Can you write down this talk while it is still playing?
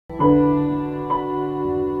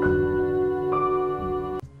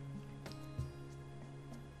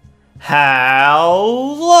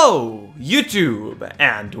Hello, YouTube,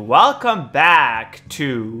 and welcome back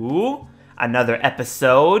to another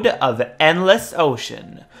episode of Endless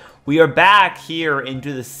Ocean. We are back here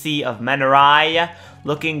into the Sea of Manaurai,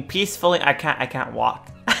 looking peacefully. I can't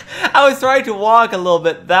walk. I was trying to walk a little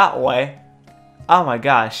bit that way. Oh my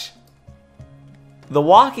gosh. The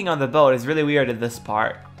walking on the boat is really weird at this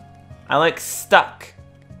part. I'm like stuck.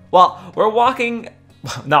 Well, we're walking.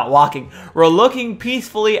 Not walking. We're looking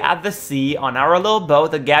peacefully at the sea on our little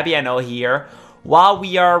boat, the Gabbiano here, while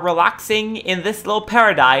we are relaxing in this little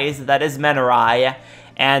paradise that is Manaurai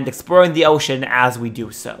and exploring the ocean as we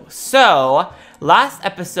do so. So, last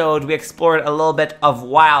episode we explored a little bit of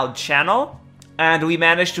Wild Channel and we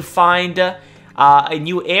managed to find a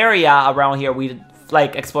new area around here. We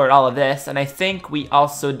explored all of this, and I think we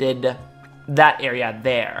also did that area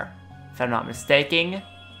there, if I'm not mistaken.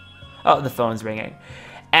 Oh, the phone's ringing.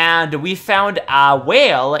 And we found a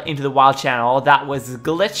whale into the Wild Channel that was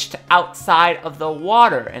glitched outside of the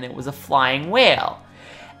water, and it was a flying whale.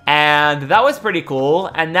 And that was pretty cool,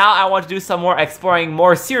 and now I want to do some more exploring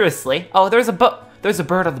more seriously. Oh, there's a boat. There's a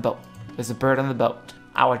bird on the boat. There's a bird on the boat.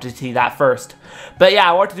 I want to see that first. But yeah,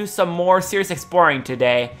 I want to do some more serious exploring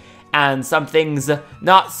today, and some things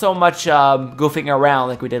not so much goofing around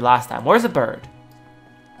like we did last time. Where's the bird?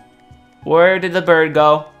 Where did the bird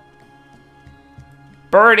go?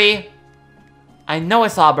 Birdie! I know I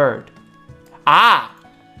saw a bird. Ah!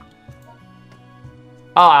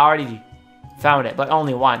 Oh, I already found it, but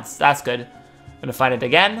only once. That's good. I'm gonna find it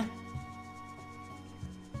again.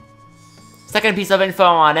 Second piece of info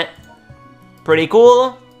on it. Pretty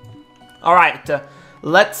cool. Alright,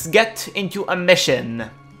 let's get into a mission.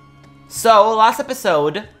 So, last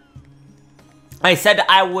episode, I said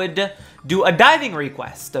I would do a diving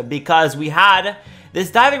request because we had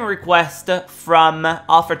this diving request from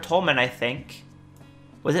Alfred Tolman, I think.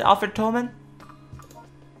 Was it Alfred Tolman?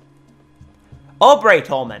 Aubrey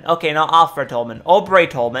Tolman. Okay, not Alfred Tolman. Aubrey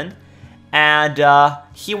Tolman. And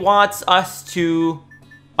he wants us to...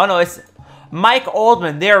 Oh no, it's Mike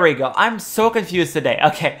Oldman. There we go. I'm so confused today.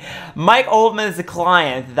 Okay, Mike Oldman is a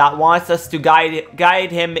client that wants us to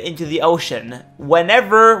guide him into the ocean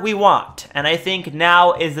whenever we want. And I think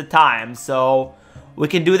now is the time. So we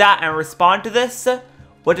can do that and respond to this.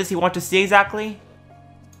 What does he want to see exactly?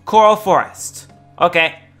 Coral forest.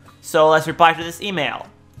 Okay, so let's reply to this email.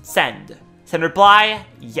 Send. Send reply,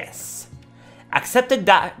 yes. Accepted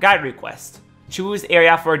guide request. Choose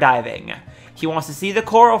area for diving. He wants to see the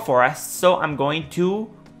coral forest, so I'm going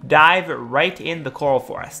to dive right in the coral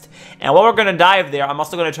forest. And while we're going to dive there, I'm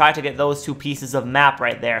also going to try to get those two pieces of map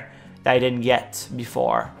right there that I didn't get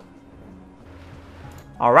before.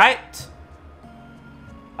 Alright.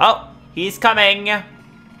 Oh, he's coming.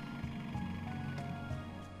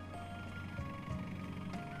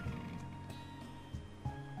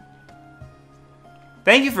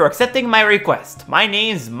 Thank you for accepting my request. My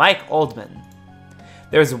name's Mike Oldman.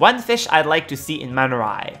 There's one fish I'd like to see in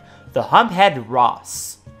Manaurai, the humphead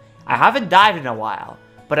Ross. I haven't dived in a while,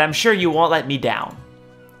 but I'm sure you won't let me down.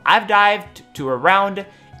 I've dived to around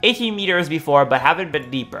 18 meters before, but haven't been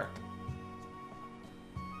deeper.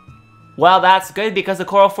 Well, that's good because the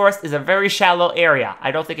coral forest is a very shallow area.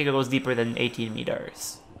 I don't think it goes deeper than 18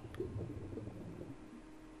 meters.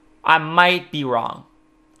 I might be wrong.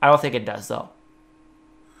 I don't think it does, though.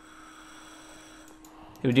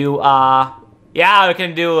 We do, yeah, we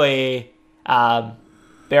can do a,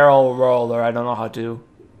 barrel roll, or I don't know how to,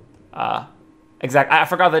 I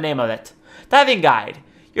forgot the name of it. Diving guide.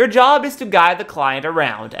 Your job is to guide the client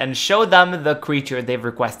around and show them the creature they've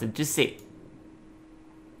requested to see.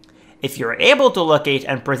 If you're able to locate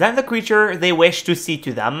and present the creature they wish to see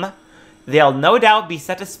to them, they'll no doubt be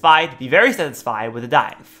very satisfied with the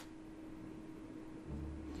dive.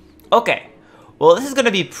 Okay. Well, this is going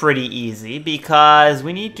to be pretty easy because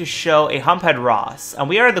we need to show a humphead Ross, and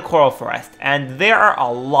we are in the coral forest, and there are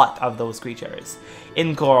a lot of those creatures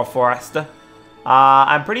in coral forest.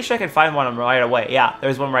 I'm pretty sure I can find one right away. Yeah,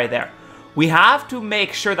 there's one right there. We have to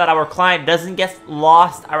make sure that our client doesn't get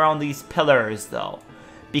lost around these pillars, though,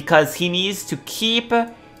 because he needs to keep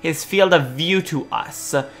his field of view to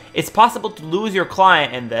us. It's possible to lose your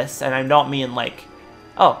client in this, and I don't mean like...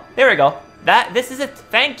 Oh, there we go. This is it.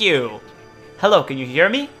 Thank you. Hello, can you hear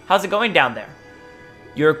me? How's it going down there?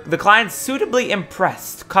 The client's suitably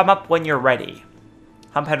impressed. Come up when you're ready.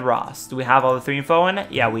 Humphead Ross. Do we have all the 3 info in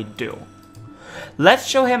it? Yeah, we do. Let's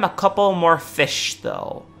show him a couple more fish,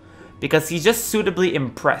 though. Because he's just suitably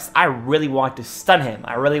impressed. I really want to stun him.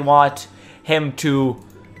 I really want him to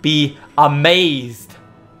be amazed.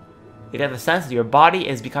 You get the sense that your body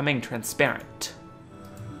is becoming transparent.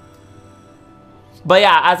 But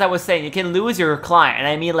yeah, as I was saying, you can lose your client. And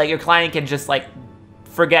I mean, like, your client can just, like,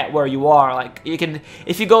 forget where you are. Like, you can,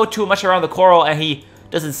 if you go too much around the coral and he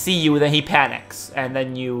doesn't see you, then he panics. And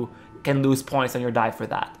then you can lose points on your dive for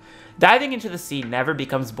that. Diving into the sea never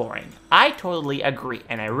becomes boring. I totally agree,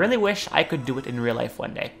 and I really wish I could do it in real life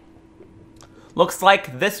one day. Looks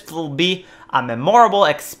like this will be a memorable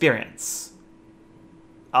experience.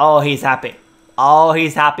 Oh, he's happy. Oh,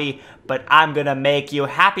 he's happy, but I'm gonna make you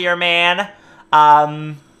happier, man.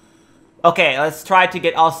 Okay, let's try to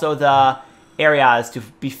get also the areas to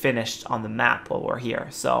be finished on the map while we're here.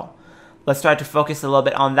 So, let's try to focus a little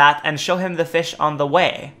bit on that and show him the fish on the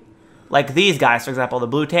way. Like these guys, for example, the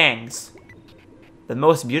blue tangs. The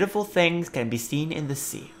most beautiful things can be seen in the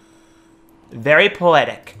sea. Very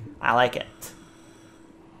poetic. I like it.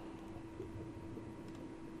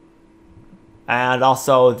 And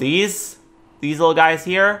also these little guys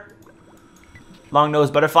here.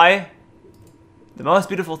 Long-nosed butterfly. The most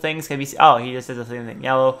beautiful things can be seen. Oh, he just says the same thing.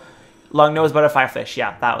 Yellow. Long-nosed butterfly fish.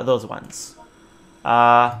 Yeah, those ones.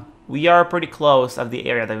 We are pretty close of the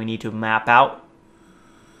area that we need to map out.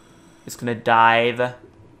 Just gonna dive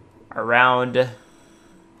around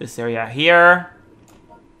this area here.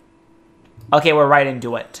 Okay, we're right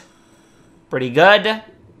into it. Pretty good.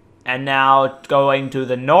 And now going to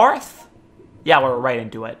the north. Yeah, we're right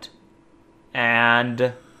into it.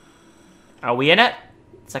 And are we in it?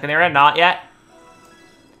 Second area, not yet.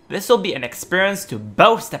 This will be an experience to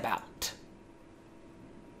boast about.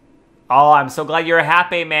 Oh, I'm so glad you're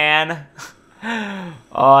happy, man. Oh,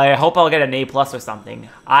 I hope I'll get an A+ or something.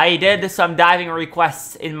 I did some diving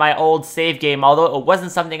requests in my old save game, although it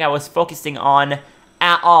wasn't something I was focusing on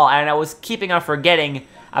at all, and I was keeping on forgetting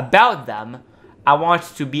about them. I want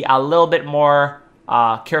to be a little bit more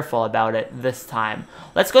careful about it this time.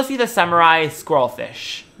 Let's go see the samurai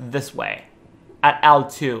squirrelfish this way, at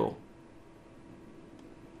L2.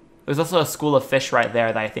 There's also a school of fish right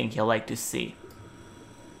there that I think you'll like to see.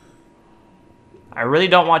 I really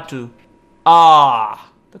don't want to...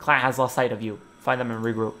 Ah, the client has lost sight of you. Find them and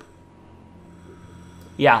regroup.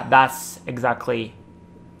 Yeah, that's exactly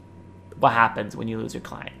what happens when you lose your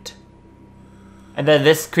client. And then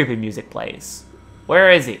this creepy music plays.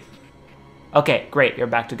 Where is he? Okay, great, you're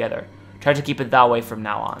back together. Try to keep it that way from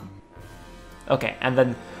now on. Okay, and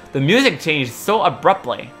then the music changed so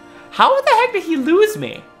abruptly. How the heck did he lose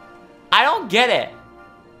me? I don't get it.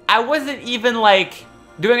 I wasn't even, like,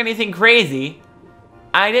 doing anything crazy.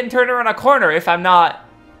 I didn't turn around a corner, if I'm not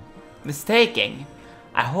mistaken.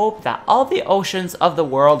 I hope that all the oceans of the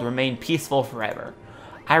world remain peaceful forever.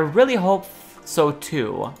 I really hope so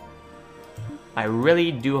too. I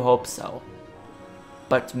really do hope so.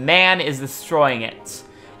 But man is destroying it.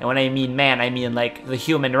 And when I mean man, I mean like the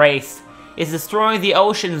human race is destroying the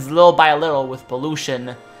oceans little by little with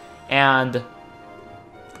pollution and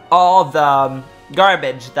all the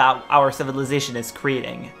garbage that our civilization is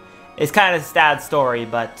creating. It's kind of a sad story,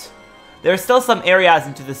 but there are still some areas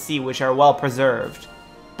into the sea which are well preserved.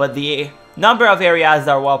 But the number of areas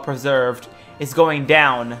that are well preserved is going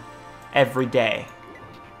down every day.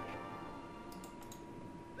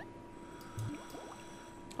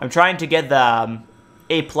 I'm trying to get the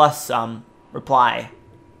A+ reply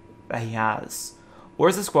that he has.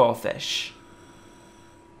 Where's the squirrelfish?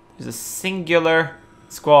 There's a singular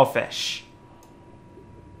squirrelfish.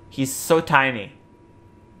 He's so tiny.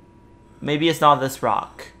 Maybe it's not this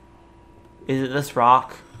rock. Is it this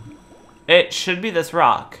rock? It should be this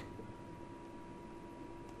rock.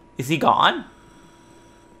 Is he gone?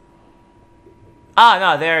 Ah,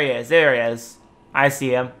 no, there he is. There he is. I see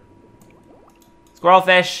him.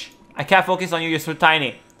 Squirrelfish, I can't focus on you. You're so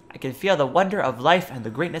tiny. I can feel the wonder of life and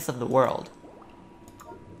the greatness of the world.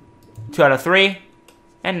 2 out of 3.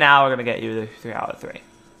 And now we're going to get you the 3 out of 3.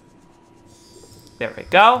 There we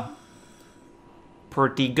go.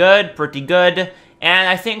 Pretty good, pretty good. And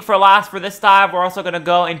I think for last for this dive, we're also going to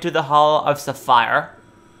go into the Hall of Sapphire.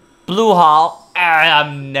 Blue Hall.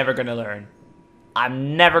 I'm never going to learn.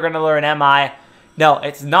 I'm never going to learn, am I? No,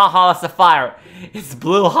 it's not Hall of Sapphire. It's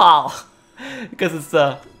Blue Hall. Because it's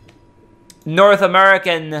the North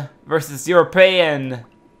American versus European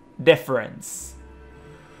difference.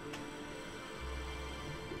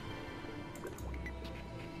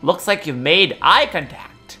 Looks like you've made eye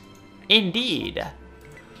contact. Indeed.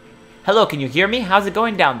 Hello, can you hear me? How's it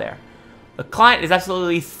going down there? The client is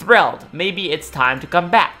absolutely thrilled. Maybe it's time to come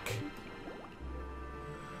back.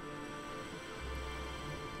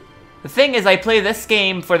 The thing is, I play this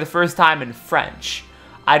game for the first time in French.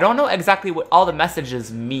 I don't know exactly what all the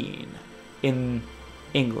messages mean in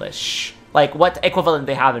English. Like, what equivalent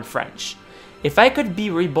they have in French. If I could be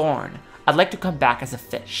reborn, I'd like to come back as a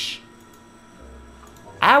fish.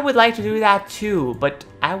 I would like to do that too, but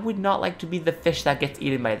I would not like to be the fish that gets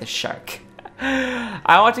eaten by the shark.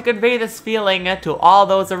 I want to convey this feeling to all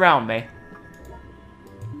those around me.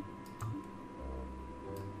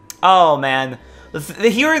 Oh man,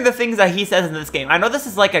 hearing the things that he says in this game. I know this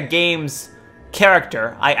is like a game's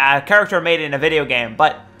character, a character made in a video game,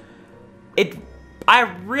 but I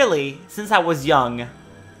really, since I was young,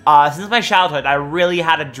 since my childhood, I really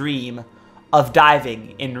had a dream of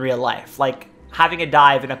diving in real life, like having a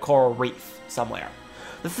dive in a coral reef somewhere.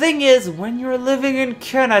 The thing is, when you're living in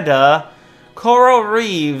Canada, coral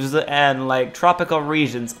reefs and like tropical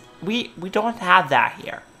regions, we don't have that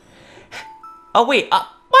here. Oh wait,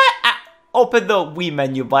 what? I opened the Wii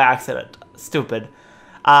menu by accident. Stupid.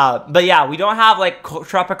 But yeah, we don't have like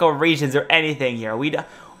tropical regions or anything here.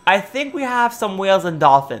 I think we have some whales and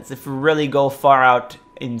dolphins if we really go far out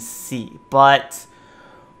in sea, but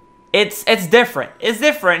it's different. It's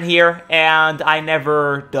different here, and I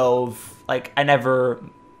never dove, like I never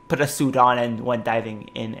put a suit on and went diving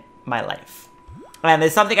in my life. And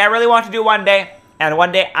it's something I really want to do one day, and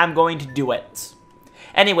one day I'm going to do it.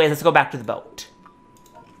 Anyways, let's go back to the boat.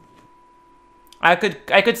 I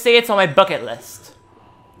could say it's on my bucket list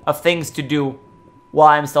of things to do while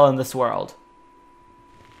I'm still in this world.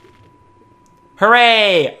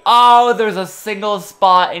 Hooray! Oh, there's a single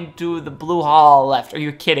spot into the blue hall left. Are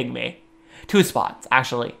you kidding me? 2 spots,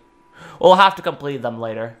 actually. We'll have to complete them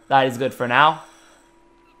later. That is good for now.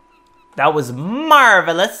 That was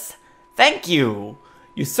marvelous. Thank you.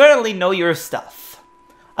 You certainly know your stuff.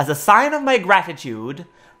 As a sign of my gratitude,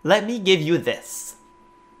 let me give you this.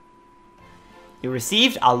 You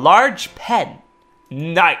received a large pen.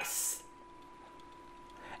 Nice.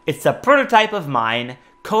 It's a prototype of mine,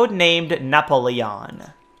 codenamed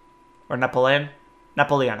Napoleon. Or Napoleon?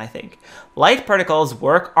 Napoleon, I think. Light particles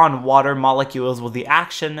work on water molecules with the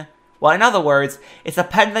action. Well, in other words, it's a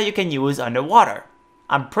pen that you can use underwater.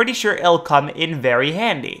 I'm pretty sure it'll come in very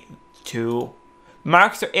handy to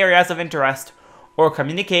mark your areas of interest or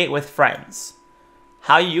communicate with friends.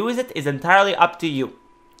 How you use it is entirely up to you.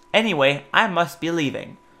 Anyway, I must be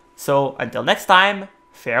leaving. So, until next time,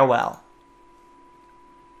 farewell.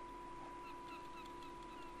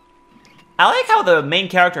 I like how the main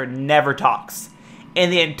character never talks. In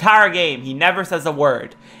the entire game, he never says a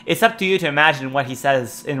word. It's up to you to imagine what he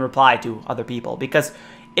says in reply to other people, because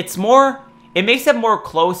it makes him more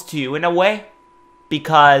close to you in a way,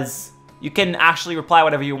 because you can actually reply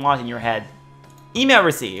whatever you want in your head. Email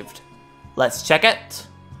received. Let's check it.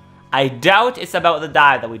 I doubt it's about the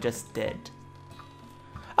dive that we just did.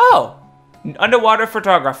 Oh, underwater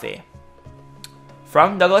photography.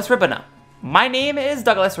 From Douglas Ribona. My name is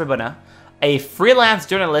Douglas Ribona, a freelance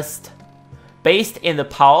journalist based in the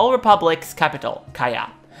Powell Republic's capital,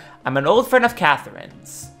 Kaya. I'm an old friend of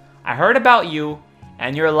Catherine's. I heard about you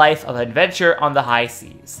and your life of adventure on the high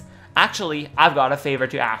seas. Actually, I've got a favor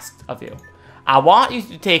to ask of you. I want you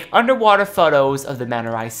to take underwater photos of the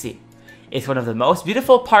Manaurai Sea. It's one of the most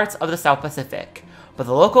beautiful parts of the South Pacific, but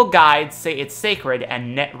the local guides say it's sacred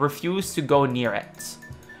and refuse to go near it.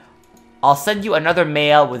 I'll send you another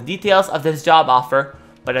mail with details of this job offer,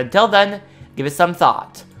 but until then, give it some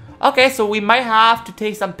thought. Okay, so we might have to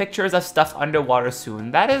take some pictures of stuff underwater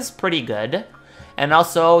soon. That is pretty good. And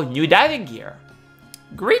also, new diving gear.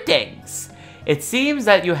 Greetings! It seems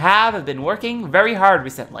that you have been working very hard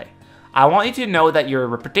recently. I want you to know that your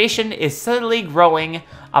reputation is steadily growing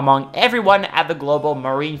among everyone at the Global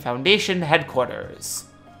Marine Foundation headquarters.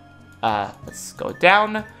 Let's go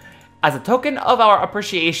down. As a token of our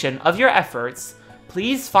appreciation of your efforts,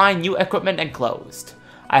 please find new equipment enclosed.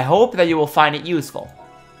 I hope that you will find it useful.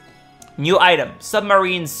 New item,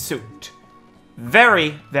 submarine suit.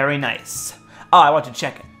 Very, very nice. Oh, I want to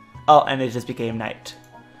check it. Oh, and it just became night.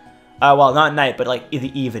 Well, not night, but like in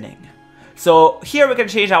the evening. So here we can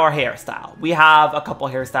change our hairstyle. We have a couple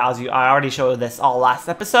hairstyles. I already showed this all last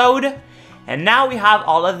episode. And now we have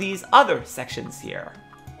all of these other sections here.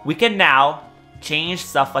 We can now change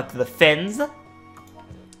stuff like the fins,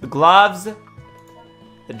 the gloves,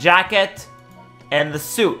 the jacket, and the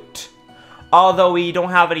suit. Although we don't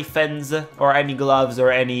have any fins or any gloves or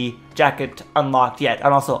any jacket unlocked yet.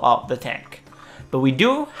 And also, the tank. But we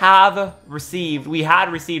had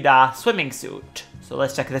received a swimming suit. So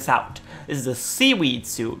let's check this out. This is a seaweed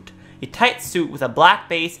suit. A tight suit with a black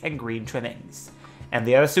base and green trimmings. And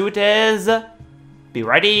the other suit is... Be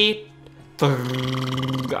ready.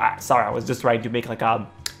 Sorry, I was just trying to make like a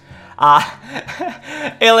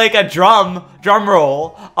like a drum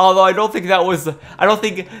roll. Although I don't think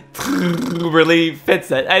really fits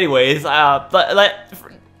it. Anyways, ignore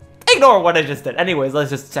what I just did. Anyways, let's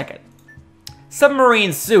just check it.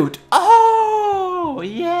 Submarine suit. Oh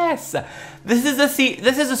yes, this is a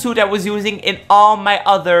suit I was using in all my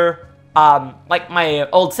other like my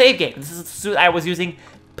old save game. This is a suit I was using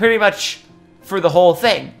pretty much for the whole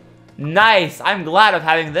thing. Nice. I'm glad of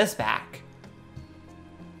having this back.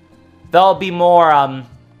 That'll be more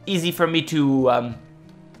easy for me to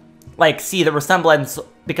like see the resemblance,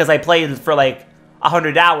 because I played for like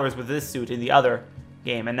 100 hours with this suit in the other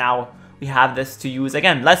game, and now we have this to use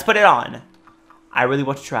again. Let's put it on. I really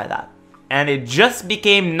want to try that. And it just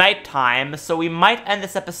became nighttime, so we might end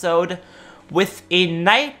this episode with a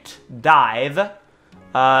night dive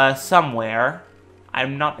somewhere.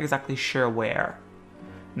 I'm not exactly sure where.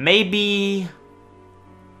 Maybe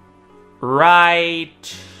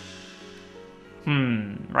right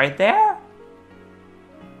there?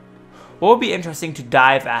 What would be interesting to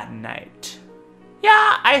dive at night?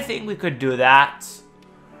 Yeah, I think we could do that.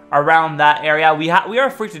 Around that area. We are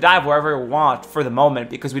free to dive wherever we want for the moment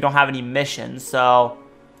because we don't have any missions. So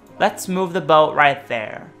let's move the boat right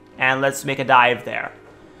there. And let's make a dive there.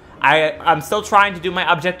 I'm still trying to do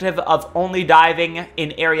my objective of only diving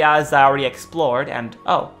in areas I already explored. And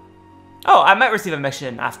oh, I might receive a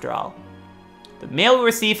mission after all. The mail we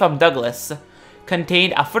received from Douglas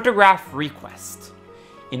contained a photograph request.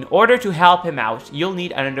 In order to help him out, you'll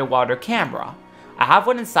need an underwater camera. I have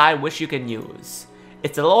one inside which you can use.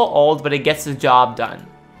 It's a little old, but it gets the job done.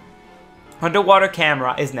 Underwater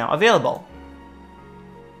camera is now available.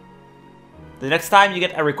 The next time you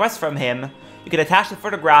get a request from him, you can attach the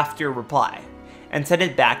photograph to your reply and send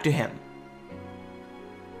it back to him.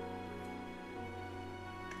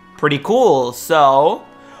 Pretty cool. So,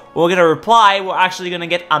 we'll get a reply. We're actually going to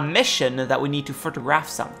get a mission that we need to photograph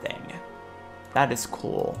something. That is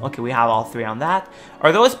cool. Okay, we have all three on that.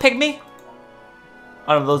 Are those pygmy?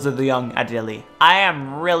 Oh no, those are the young Adili. I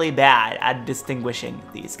am really bad at distinguishing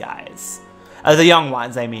these guys. The young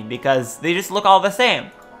ones, I mean, because they just look all the same.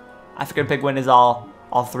 African Penguin is all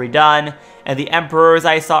three done. And the Emperors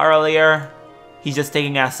I saw earlier, he's just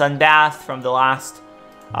taking a sun bath from the last...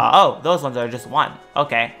 oh, those ones are just one.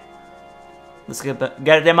 Okay. Let's get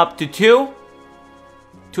them up to two.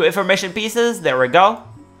 2 information pieces. There we go.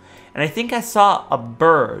 And I think I saw a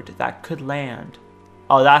bird that could land.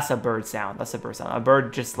 Oh, that's a bird sound. That's a bird sound. A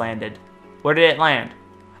bird just landed. Where did it land?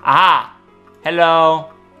 Aha!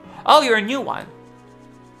 Hello. Oh, you're a new one.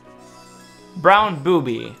 Brown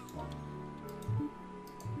booby.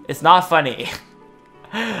 It's not funny.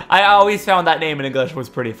 I always found that name in English was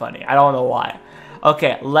pretty funny. I don't know why.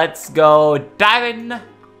 Okay, let's go diving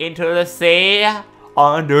into the sea.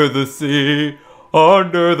 Under the sea.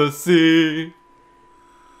 Under the sea.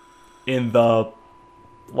 In the...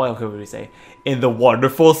 what could we say? In the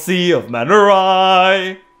wonderful sea of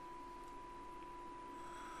Manaurai.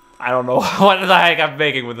 I don't know what the heck I'm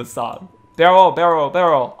making with this song. Barrel, barrel,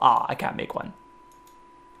 barrel. Ah, I can't make one.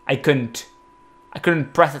 I couldn't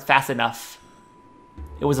press it fast enough.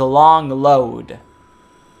 It was a long load.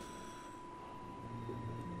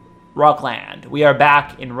 Rockland. We are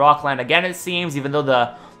back in Rockland again, it seems. Even though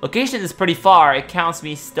the location is pretty far, it counts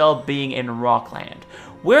me still being in Rockland.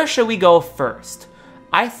 Where should we go first?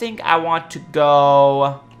 I think I want to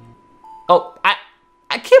go... oh,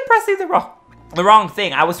 I keep pressing the wrong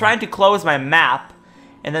thing. I was trying to close my map,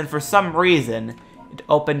 and then for some reason, it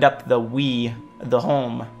opened up the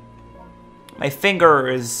home. My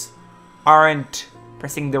fingers aren't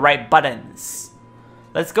pressing the right buttons.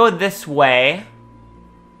 Let's go this way.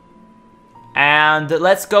 And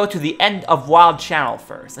let's go to the end of Wild Channel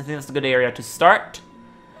first. I think that's a good area to start.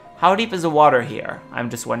 How deep is the water here? I'm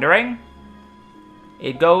just wondering.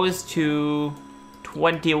 It goes to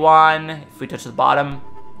 21 if we touch the bottom.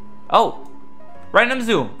 Oh, random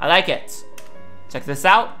zoom. I like it. Check this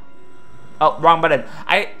out. Oh, wrong button.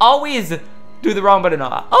 I always do the wrong button.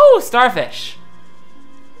 Oh, starfish.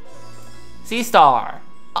 Sea star.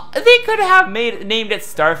 They could have named it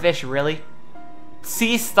starfish, really?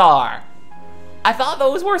 Sea star. I thought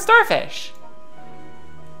those were starfish.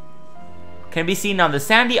 Can be seen on the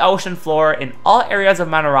sandy ocean floor in all areas of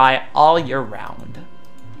Manaurai all year round.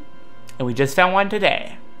 And we just found one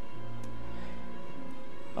today.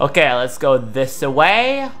 Okay, let's go this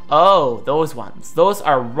way. Oh, those ones. Those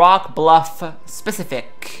are Rock Bluff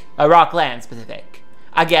specific. Rockland specific.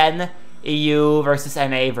 Again, EU versus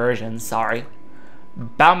NA version, sorry.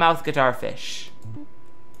 Bow-mouth guitarfish.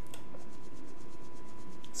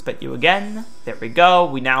 Spit you again. There we go.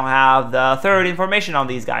 We now have the third information on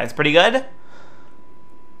these guys. Pretty good.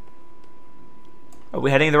 Are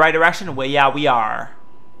we heading in the right direction? Well, yeah, we are.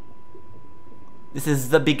 This is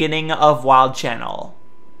the beginning of Wild Channel.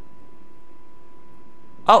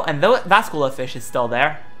 Oh, and that school of fish is still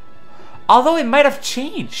there. Although it might have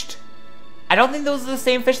changed. I don't think those are the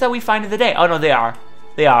same fish that we find in the day. Oh, no, they are.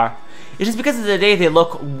 They are. It's just because of the day they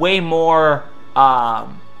look way more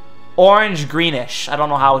orange-greenish. I don't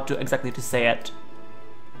know how to exactly to say it.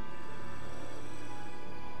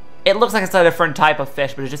 It looks like it's a different type of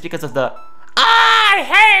fish, but it's just because of the... I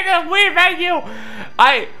hate the Wii menu!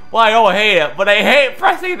 Well, I don't hate it, but I hate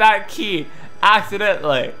pressing that key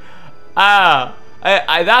accidentally.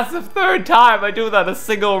 That's the third time I do that in a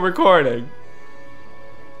single recording.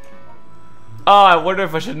 Oh, I wonder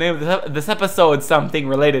if I should name this episode something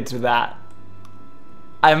related to that.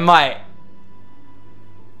 I might.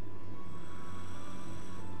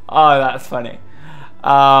 Oh, that's funny.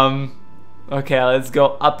 Okay, let's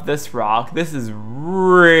go up this rock. This is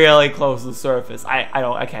really close to the surface.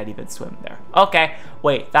 I can't even swim there. Okay,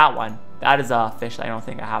 wait, that one. That is a fish that I don't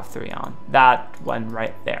think I have 3 on. That one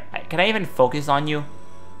right there. Can I even focus on you?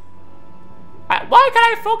 Why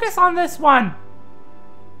can't I focus on this one?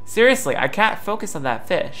 Seriously, I can't focus on that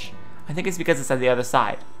fish. I think it's because it's on the other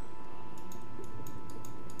side.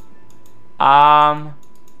 I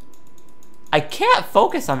can't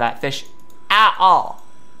focus on that fish at all.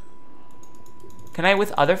 Can I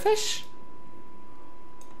with other fish?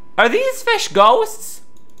 Are these fish ghosts?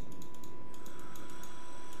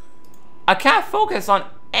 I can't focus on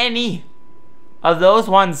any of those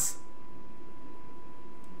ones.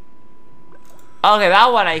 Okay,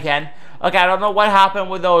 that one I can. Okay, I don't know what happened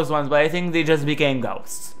with those ones, but I think they just became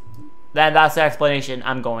ghosts. Then that's the explanation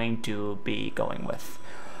I'm going to be going with.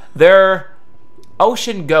 They're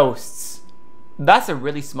ocean ghosts. That's a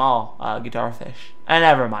really small guitar fish. And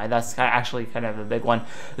never mind, that's actually kind of a big one.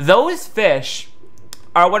 Those fish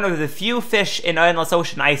are one of the few fish in Endless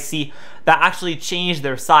Ocean I see that actually change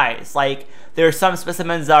their size. Like, there are some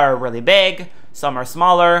specimens that are really big, some are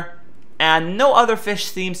smaller, and no other fish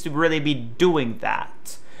seems to really be doing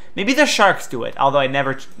that. Maybe the sharks do it, although I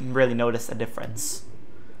never really noticed a difference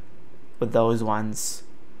with those ones.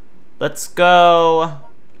 Let's go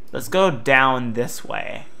down this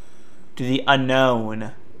way to the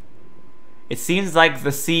unknown. It seems like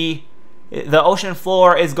the ocean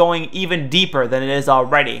floor is going even deeper than it is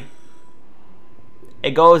already.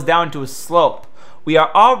 It goes down to a slope. We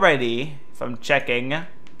are already, if I'm checking,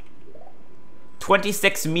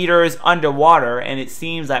 26 meters underwater, and it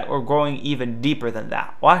seems that we're going even deeper than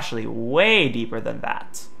that. Well, actually, way deeper than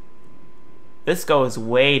that. This goes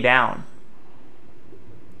way down.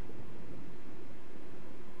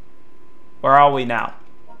 Where are we now?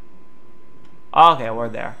 Okay, we're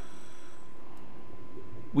there.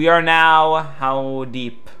 We are now, how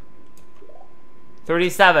deep?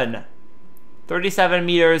 37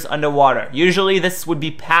 meters underwater. Usually this would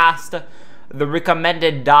be past the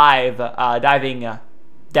recommended diving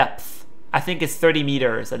depth. I think it's 30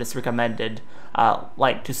 meters that is recommended,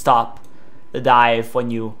 like to stop the dive when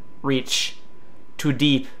you reach too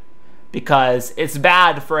deep, because it's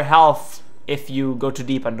bad for health if you go too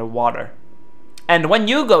deep underwater. And when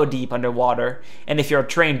you go deep underwater, and if you're a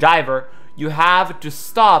trained diver, you have to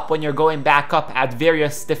stop when you're going back up at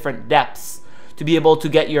various different depths to be able to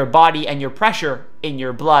get your body and your pressure in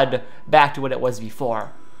your blood back to what it was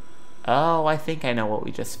before. Oh, I think I know what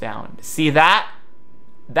we just found. See that?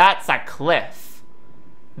 That's a cliff.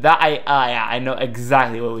 Yeah, I know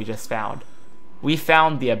exactly what we just found. We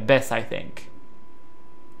found the abyss, I think.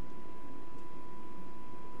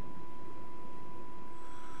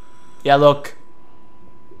 Yeah, look.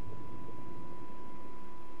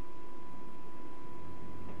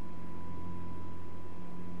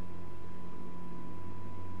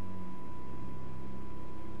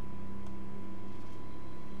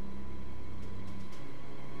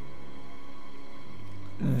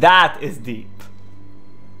 That is deep.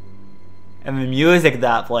 And the music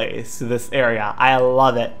that plays to this area, I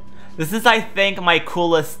love it. This is, I think, my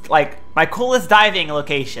coolest diving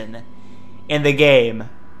location in the game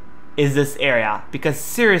is this area. Because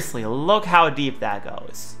seriously, look how deep that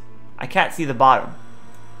goes. I can't see the bottom.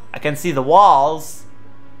 I can see the walls,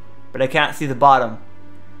 but I can't see the bottom.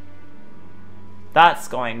 That's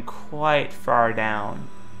going quite far down.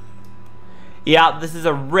 Yeah, this is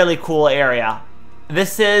a really cool area.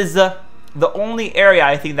 This is the only area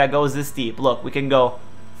I think that goes this deep. Look, we can go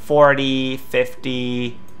 40,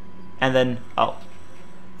 50, and then, oh,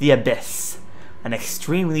 the abyss. An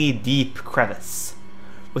extremely deep crevice.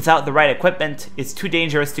 Without the right equipment, it's too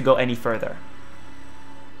dangerous to go any further.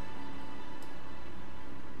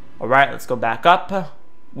 Alright, let's go back up.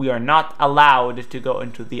 We are not allowed to go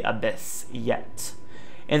into the abyss yet.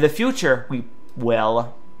 In the future, we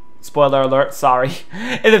will. Spoiler alert, sorry.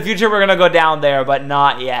 In the future, we're going to go down there, but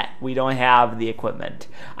not yet. We don't have the equipment.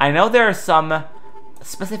 I know there are some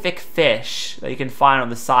specific fish that you can find on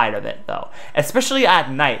the side of it, though. Especially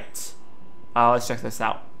at night. Let's check this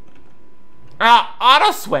out.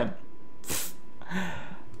 Auto swim.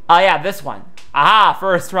 Oh yeah, this one. Aha,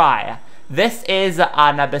 first try. This is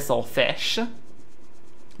an abyssal fish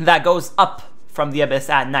that goes up from the abyss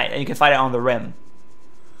at night, and you can find it on the rim.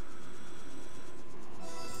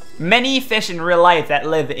 Many fish in real life that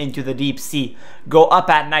live into the deep sea go up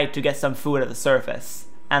at night to get some food at the surface.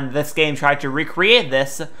 And this game tried to recreate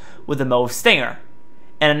this with the mauve stinger.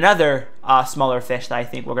 And another smaller fish that I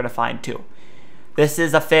think we're going to find too. This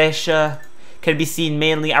is a fish, can be seen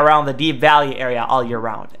mainly around the deep valley area all year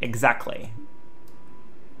round. Exactly.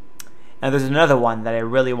 And there's another one that I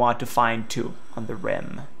really want to find too on the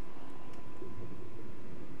rim.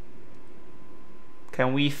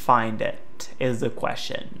 Can we find it, is the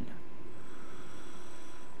question.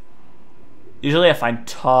 Usually I find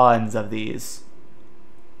tons of these.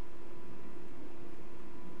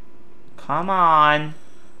 Come on.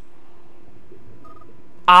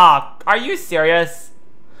 Ah, are you serious?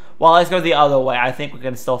 Well, let's go the other way. I think we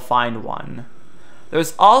can still find one.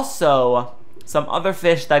 There's also some other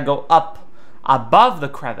fish that go up above the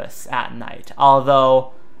crevice at night.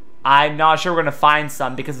 Although, I'm not sure we're going to find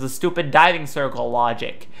some because of the stupid diving circle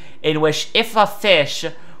logic. In which, if a fish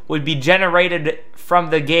would be generated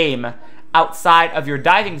from the game outside of your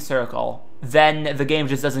diving circle, then the game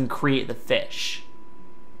just doesn't create the fish.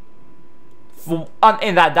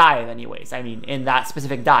 In that dive, anyways. I mean, in that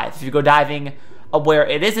specific dive. If you go diving where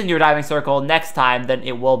it is in your diving circle next time, then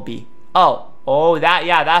it will be. Oh,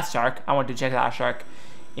 that shark. I want to check that shark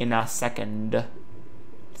in a second.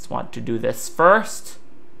 Just want to do this first.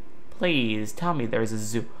 Please, tell me there's a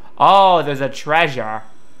zoo. Oh, there's a treasure.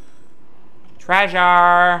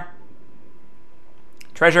 Treasure.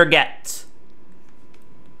 Treasure get.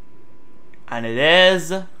 And it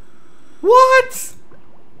is... What?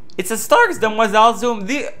 It's a Stark's Demoiselle Zoom.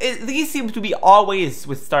 These seem to be always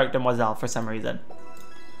with Stark Demoiselle for some reason.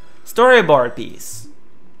 Storyboard piece.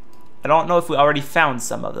 I don't know if we already found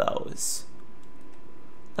some of those.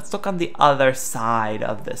 Let's look on the other side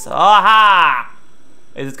of this. Aha!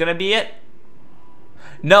 Is this gonna be it?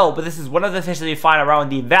 No, but this is one of the fish that you find around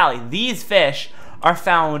Deep Valley. These fish are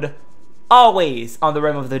found always on the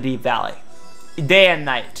rim of the Deep Valley. Day and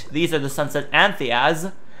night. These are the sunset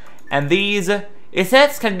anthias. And these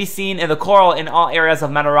insects can be seen in the coral in all areas of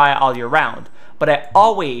Manaurai all year round. But I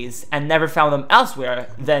always and never found them elsewhere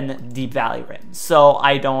than Deep Valley Rim. So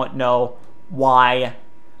I don't know why,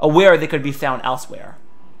 or where they could be found elsewhere.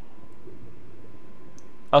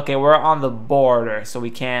 Okay, we're on the border, so we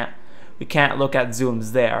can't look at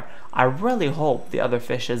zooms there. I really hope the other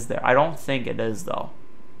fish is there. I don't think it is though.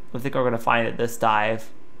 I don't think we're gonna find it this dive.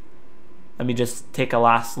 Let me just take a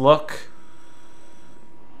last look.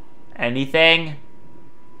 Anything?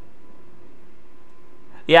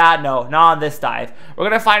 Yeah, no, not on this dive. We're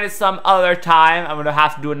gonna find it some other time. I'm gonna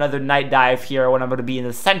have to do another night dive here when I'm gonna be in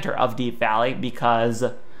the center of Deep Valley because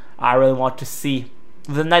I really want to see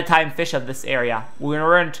the nighttime fish of this area. We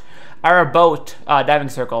weren't, our boat diving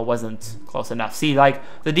circle wasn't close enough. See, like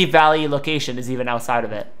the Deep Valley location is even outside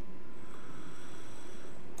of it.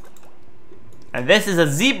 And this is a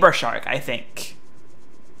zebra shark, I think.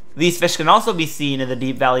 These fish can also be seen in the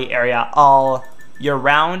Deep Valley area all year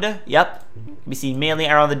round. Yep, can be seen mainly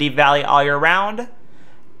around the Deep Valley all year round.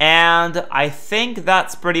 And I think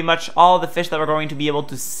that's pretty much all the fish that we're going to be able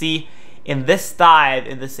to see in this dive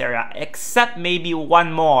in this area, except maybe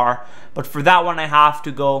one more. But for that one, I have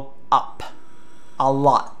to go up a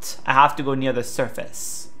lot. I have to go near the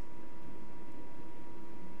surface.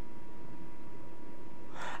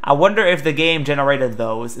 I wonder if the game generated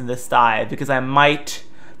those in this dive, because they might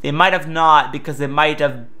have not, because they might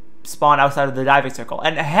have spawned outside of the diving circle.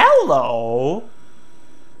 And hello!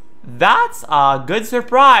 That's a good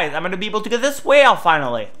surprise. I'm going to be able to get this whale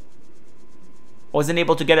finally. Wasn't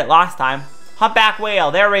able to get it last time. Humpback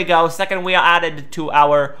whale, there we go. Second whale added to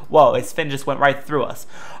our... Whoa, its fin just went right through us.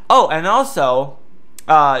 Oh, and also,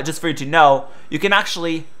 just for you to know, you can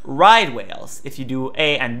actually ride whales if you do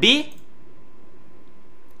A and B.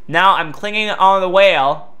 Now I'm clinging on the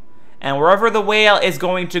whale, and wherever the whale is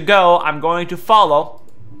going to go, I'm going to follow.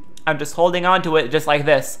 I'm just holding on to it just like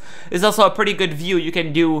this. This is also a pretty good view. You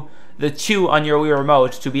can do the 2 on your Wii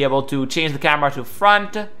remote to be able to change the camera to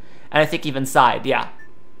front, and I think even side, yeah.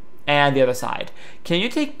 And the other side. Can you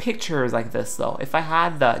take pictures like this though? If I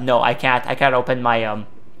had the... No, I can't. I can't open my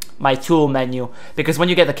my tool menu, because when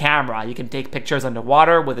you get the camera, you can take pictures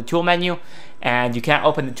underwater with the tool menu, and you can't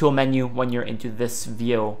open the tool menu when you're into this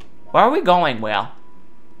view. Where are we going, whale?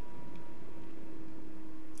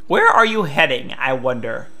 Where are you heading, I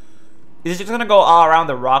wonder? Is it just gonna go all around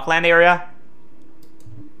the rockland area?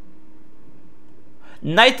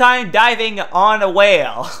 Nighttime diving on a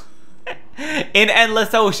whale in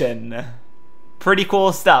endless ocean. Pretty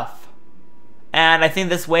cool stuff. And I think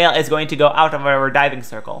this whale is going to go out of our diving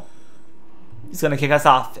circle. He's gonna kick us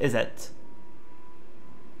off, is it?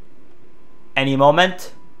 Any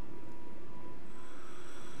moment?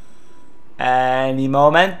 Any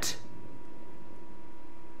moment?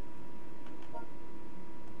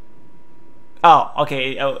 Oh,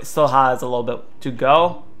 okay, it still has a little bit to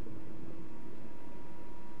go.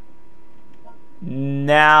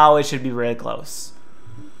 Now it should be really close.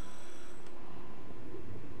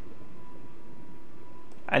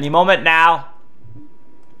 Any moment now.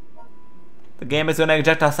 The game is going to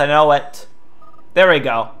eject us, I know it. There we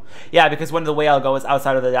go. Yeah, because when the whale goes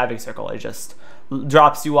outside of the diving circle, it just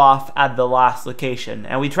drops you off at the last location.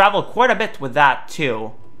 And we traveled quite a bit with that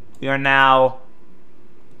too. We are now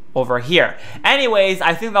over here. Anyways,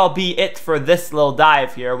 I think that'll be it for this little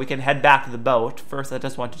dive here. We can head back to the boat. First, I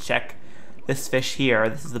just want to check this fish here.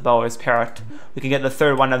 This is the Boa's parrot. We can get the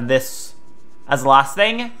third one of this as the last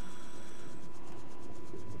thing.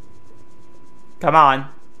 Come on.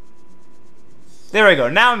 There we go.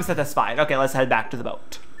 Now I'm satisfied. Okay, let's head back to the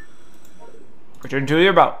boat. Return to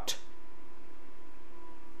your boat.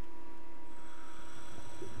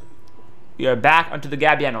 We are back onto the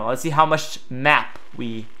Gabbiano. Let's see how much map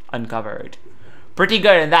we uncovered. Pretty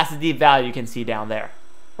good, and that's the deep valley you can see down there.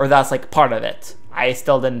 Or that's like part of it. I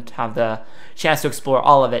still didn't have the chance to explore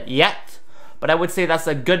all of it yet, but I would say that's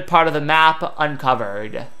a good part of the map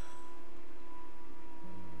uncovered.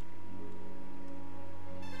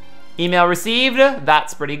 Email received,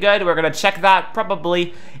 that's pretty good. We're gonna check that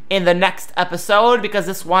probably in the next episode because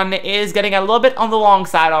this one is getting a little bit on the long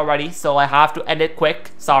side already, so I have to end it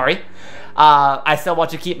quick, sorry. I still want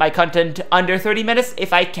to keep my content under 30 minutes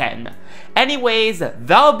if I can. Anyways,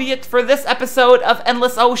 that'll be it for this episode of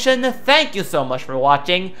Endless Ocean. Thank you so much for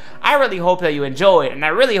watching. I really hope that you enjoyed, and I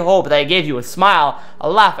really hope that I gave you a smile, a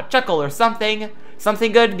laugh, a chuckle, or something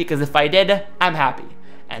good, because if I did, I'm happy.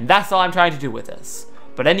 And that's all I'm trying to do with this.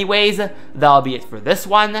 But anyways, that'll be it for this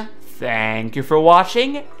one. Thank you for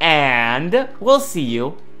watching, and we'll see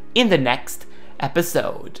you in the next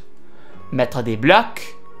episode. MaitreDesBlocs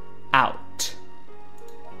out.